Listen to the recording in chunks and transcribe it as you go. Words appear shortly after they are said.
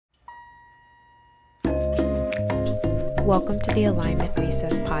Welcome to the Alignment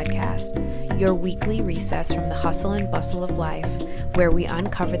Recess Podcast, your weekly recess from the hustle and bustle of life, where we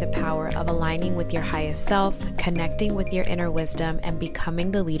uncover the power of aligning with your highest self, connecting with your inner wisdom, and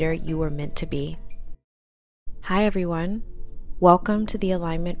becoming the leader you were meant to be. Hi, everyone. Welcome to the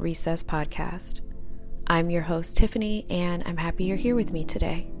Alignment Recess Podcast. I'm your host, Tiffany, and I'm happy you're here with me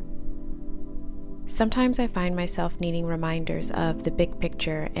today. Sometimes I find myself needing reminders of the big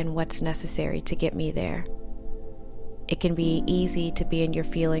picture and what's necessary to get me there. It can be easy to be in your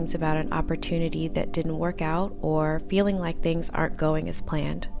feelings about an opportunity that didn't work out or feeling like things aren't going as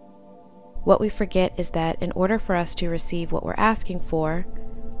planned. What we forget is that in order for us to receive what we're asking for,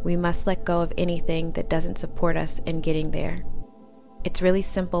 we must let go of anything that doesn't support us in getting there. It's really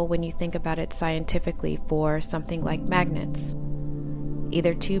simple when you think about it scientifically for something like magnets.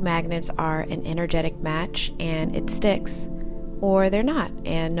 Either two magnets are an energetic match and it sticks, or they're not,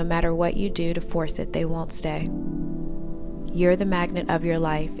 and no matter what you do to force it, they won't stay. You're the magnet of your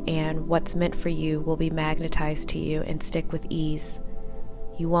life, and what's meant for you will be magnetized to you and stick with ease.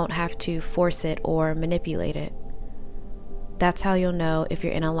 You won't have to force it or manipulate it. That's how you'll know if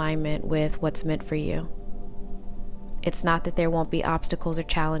you're in alignment with what's meant for you. It's not that there won't be obstacles or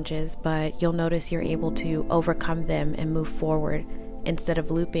challenges, but you'll notice you're able to overcome them and move forward instead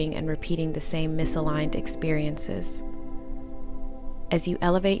of looping and repeating the same misaligned experiences. As you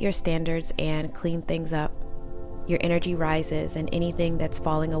elevate your standards and clean things up, your energy rises, and anything that's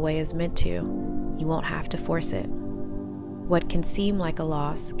falling away as meant to, you won't have to force it. What can seem like a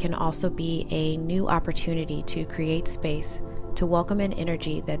loss can also be a new opportunity to create space to welcome an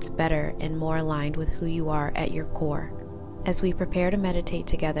energy that's better and more aligned with who you are at your core. As we prepare to meditate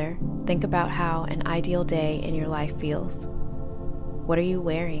together, think about how an ideal day in your life feels. What are you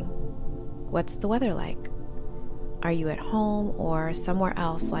wearing? What's the weather like? Are you at home or somewhere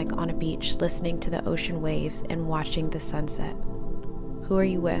else, like on a beach, listening to the ocean waves and watching the sunset? Who are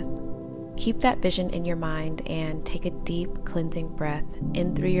you with? Keep that vision in your mind and take a deep cleansing breath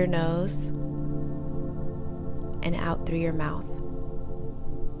in through your nose and out through your mouth.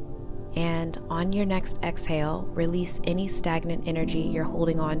 And on your next exhale, release any stagnant energy you're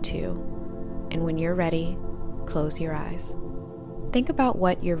holding on to. And when you're ready, close your eyes. Think about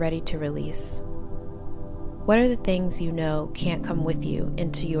what you're ready to release. What are the things you know can't come with you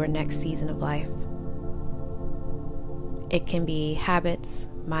into your next season of life? It can be habits,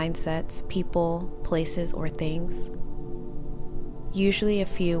 mindsets, people, places, or things. Usually a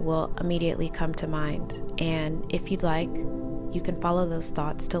few will immediately come to mind, and if you'd like, you can follow those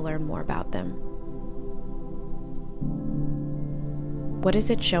thoughts to learn more about them. What is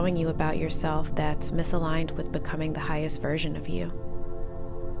it showing you about yourself that's misaligned with becoming the highest version of you?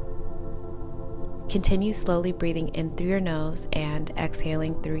 Continue slowly breathing in through your nose and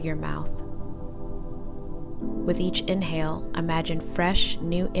exhaling through your mouth. With each inhale, imagine fresh,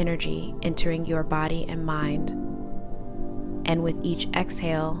 new energy entering your body and mind. And with each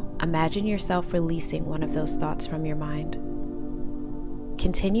exhale, imagine yourself releasing one of those thoughts from your mind.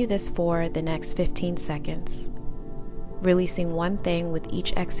 Continue this for the next 15 seconds, releasing one thing with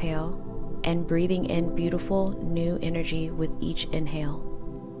each exhale and breathing in beautiful, new energy with each inhale.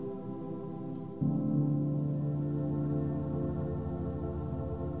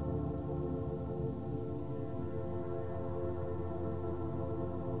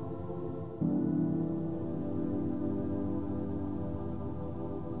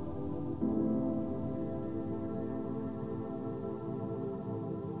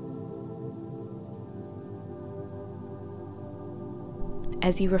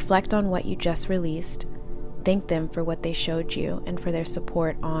 As you reflect on what you just released, thank them for what they showed you and for their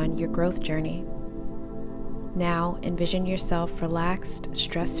support on your growth journey. Now, envision yourself relaxed,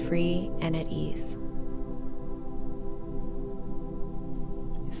 stress-free, and at ease.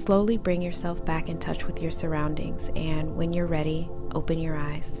 Slowly bring yourself back in touch with your surroundings, and when you're ready, open your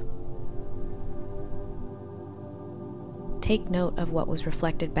eyes. Take note of what was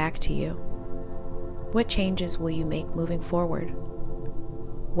reflected back to you. What changes will you make moving forward?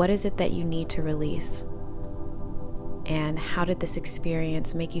 What is it that you need to release? And how did this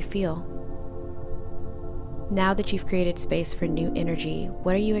experience make you feel? Now that you've created space for new energy,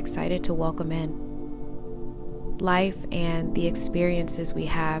 what are you excited to welcome in? Life and the experiences we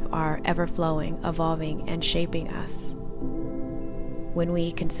have are ever-flowing, evolving, and shaping us. When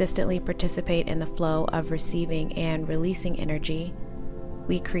we consistently participate in the flow of receiving and releasing energy,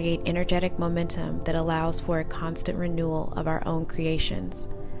 we create energetic momentum that allows for a constant renewal of our own creations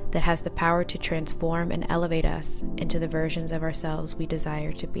that has the power to transform and elevate us into the versions of ourselves we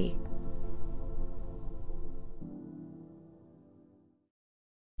desire to be.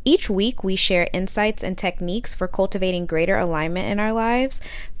 Each week, we share insights and techniques for cultivating greater alignment in our lives,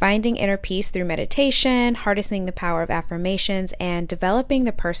 finding inner peace through meditation, harnessing the power of affirmations, and developing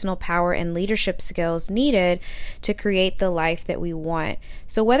the personal power and leadership skills needed to create the life that we want.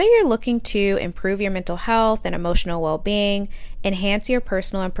 So whether you're looking to improve your mental health and emotional well-being, enhance your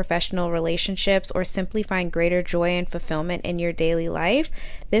personal and professional relationships, or simply find greater joy and fulfillment in your daily life,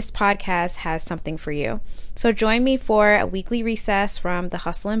 this podcast has something for you. So join me for a weekly recess from the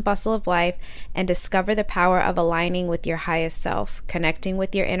hustle and bustle of life and discover the power of aligning with your highest self, connecting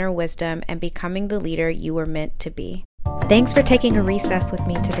with your inner wisdom, and becoming the leader you were meant to be. Thanks for taking a recess with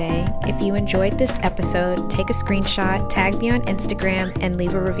me today. If you enjoyed this episode, take a screenshot, tag me on Instagram, and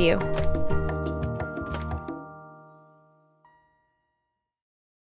leave a review.